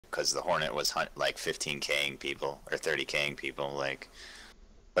because the Hornet was like 15K'ing people or 30K'ing people. Like,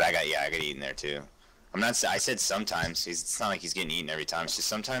 but I got eaten there too. I said sometimes. It's not like he's getting eaten every time. It's just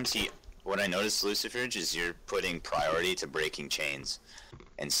sometimes what I noticed, Luciferge, is you're putting priority to breaking chains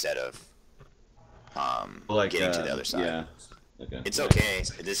instead of getting to the other side. Yeah. Okay. It's okay.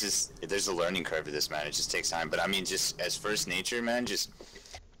 There's a learning curve to this, man. It just takes time. But I mean, just as first nature, man, just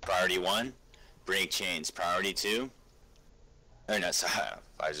priority 1, break chains. Priority 2, or no, sorry,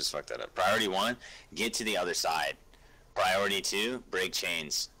 I just fucked that up. Priority 1, get to the other side. Priority 2, break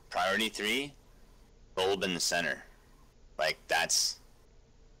chains. Priority 3, bulb in the center. Like that's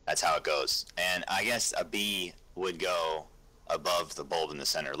how it goes. And I guess a B would go above the bulb in the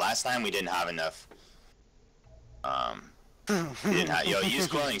center. Last time we didn't have enough. Use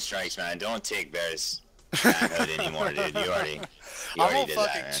quelling strikes, man. Don't take Bear's manhood anymore, dude. You already did that, man. I'm gonna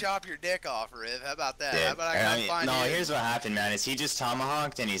fucking chop your dick off, Riv. How about that? Dude, How about I find you? here's what happened, man. Is he just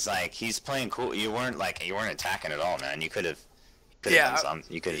tomahawked and he's playing cool. You weren't attacking at all, man. You could have. You could have done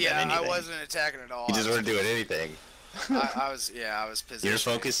anything. I wasn't attacking at all. You just weren't doing anything. I was positioned. You're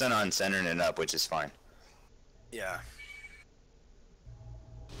focusing on centering it up, which is fine. Yeah.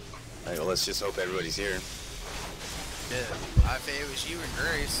 Alright, well, let's just hope everybody's here. Yeah. It was you and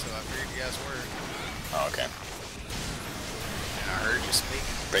Grace, so I figured you guys were. Oh, okay. And I heard you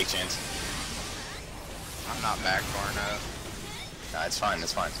speaking. Break chains. I'm not back far enough. Nah, it's fine.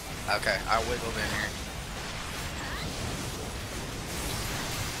 It's fine. Okay, I wiggled in here.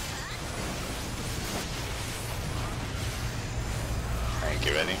 Alright,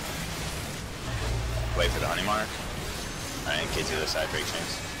 get ready. Wait for the honey mark. Alright, get to the side, break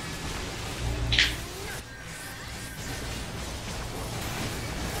chains.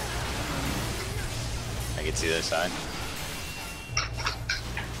 I get to the other side.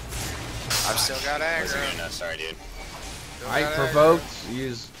 I've still got aggro. No, sorry, dude. I provoked,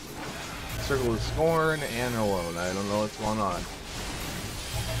 use Circle of Scorn and Alone. I don't know what's going on.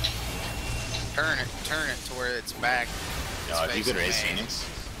 Turn it to where it's back. No, if you could raise Phoenix.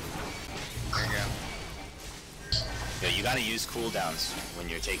 There you go. Yeah, you gotta use cooldowns when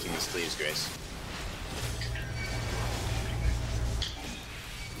you're taking these cleaves, Grace.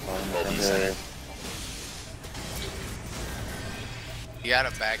 Bulb in the center. You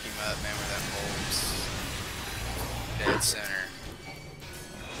gotta back him up, man, with that bulb's dead center.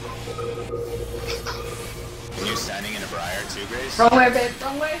 Are you standing in a briar too, Grace? Wrong way, babe.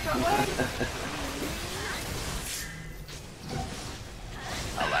 Wrong way.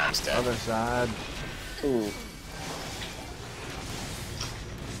 Lamb's dead. Other side. Ooh.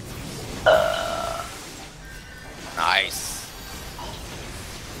 Nice.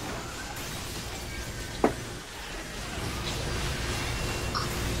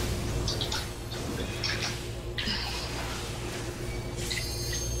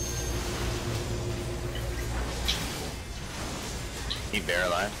 Keep Bear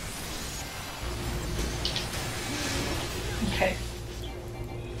alive. Okay.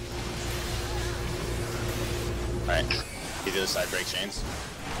 Alright. You do the side break chains.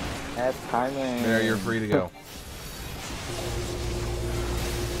 That's timing. There, you're free to go.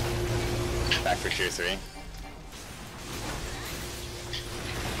 Back for tier 3.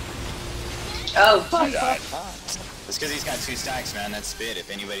 Oh, fuck. It's because he's got 2 stacks, man. That's spit. If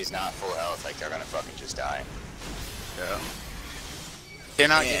anybody's not full health, like, they're gonna fucking just die. Yeah.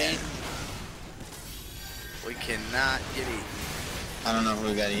 Cannot get eaten. We cannot get eaten. I don't know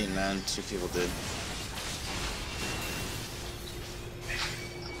who got eaten, man. 2 people did.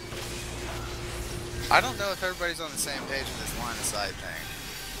 I don't know if everybody's on the same page with this line of sight thing.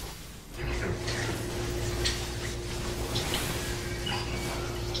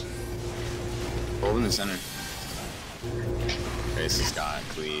 Hold in the center. Grace is gone,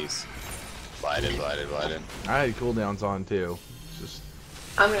 please. Blinded. I had cooldowns on too. Just.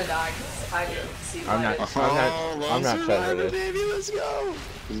 I'm gonna die because I didn't see I'm not set for this. Baby, let's go.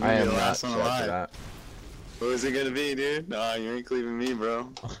 I am not set for that. Who is it gonna be, dude? Nah, you ain't cleaving me, bro.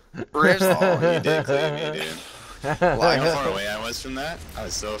 Riz, Oh, you did cleave me, dude. Wow, how far away I was from that? I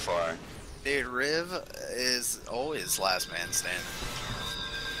was so far. dude, Riv is always last man standing.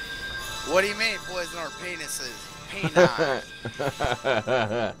 What do you mean, boys, and our penises? Penine.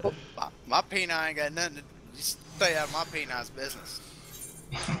 my penine ain't got nothing to just stay out of my penine's business.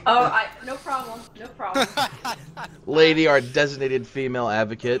 Oh, no problem. Lady, our designated female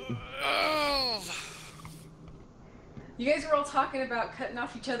advocate. Oh. You guys were all talking about cutting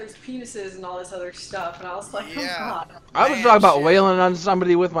off each other's penises and all this other stuff, and I was like, oh god. I was talking about wailing on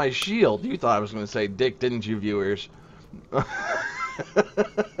somebody with my shield. You thought I was going to say dick, didn't you, viewers? No,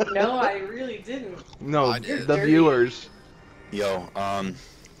 I really didn't. No, the viewers. Yo,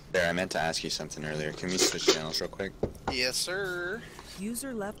 There, I meant to ask you something earlier. Can we switch channels real quick? Yes, sir.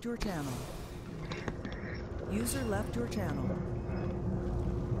 User left your channel. User left your channel.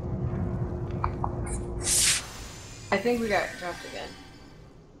 I think we got dropped again.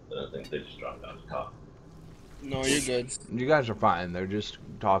 I think they just dropped out of cop. No, you're good. You guys are fine. They're just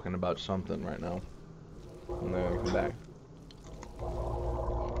talking about something right now. And they're gonna come back.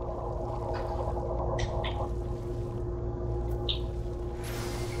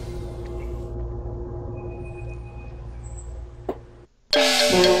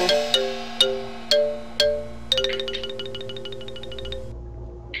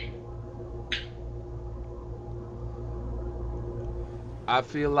 I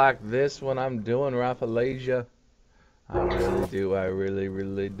feel like this when I'm doing Raffalasia. I really do. I really,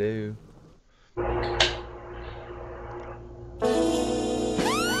 really do.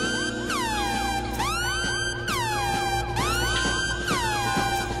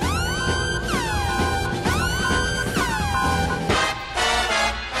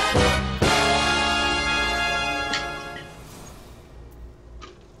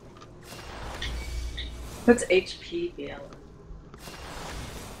 What's HP BL?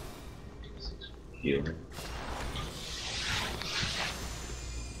 Healing.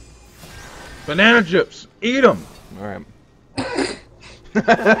 Banana chips. Eat them. All right.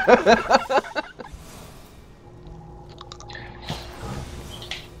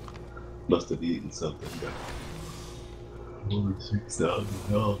 Must have eaten something, but over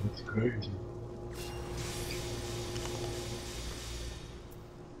 $6,000. That's crazy.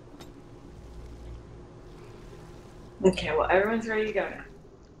 Okay, well everyone's ready to go now.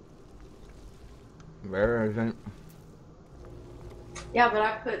 Where isn't? Yeah, but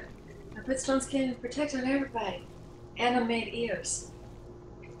I put stone skin protect on everybody, and I made ears.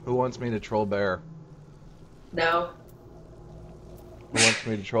 Who wants me to troll bear? No. Who wants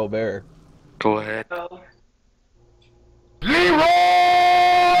me to troll bear? Go ahead. Oh. Leroooy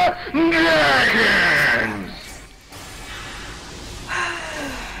Jenkins!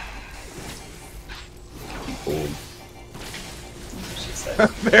 She said.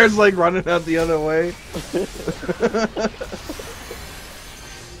 Bear's like running out the other way.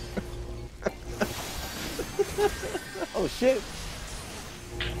 Oh shit!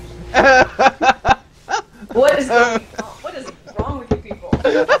 What is going on? What is wrong with you people?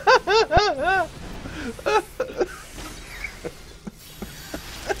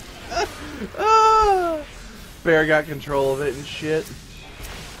 Bear got control of it and shit.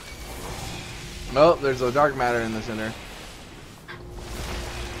 Oh, there's a dark matter in the center.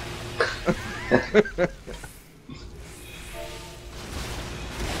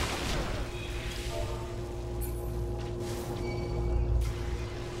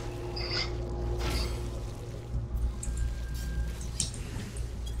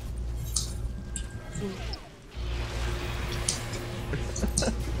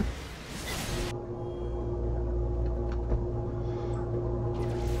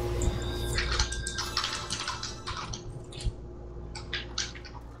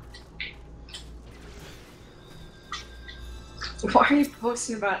 Why are you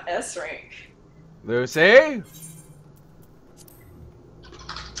posting about S rank? Lucy?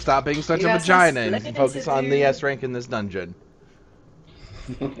 Stop being such You a got some vagina and splaining focus to on the do. S rank in this dungeon.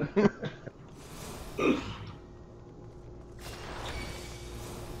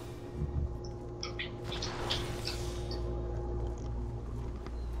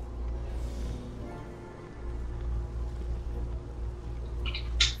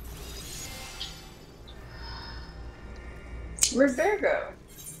 Where'd Bear go?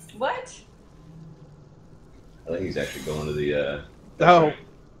 What? I think he's actually going to the. Oh.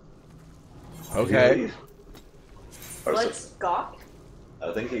 Okay. Or Let's go.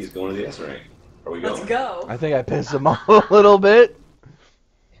 I think he's going to the S rank. Are we going? Let's go. I think I pissed him off a little bit.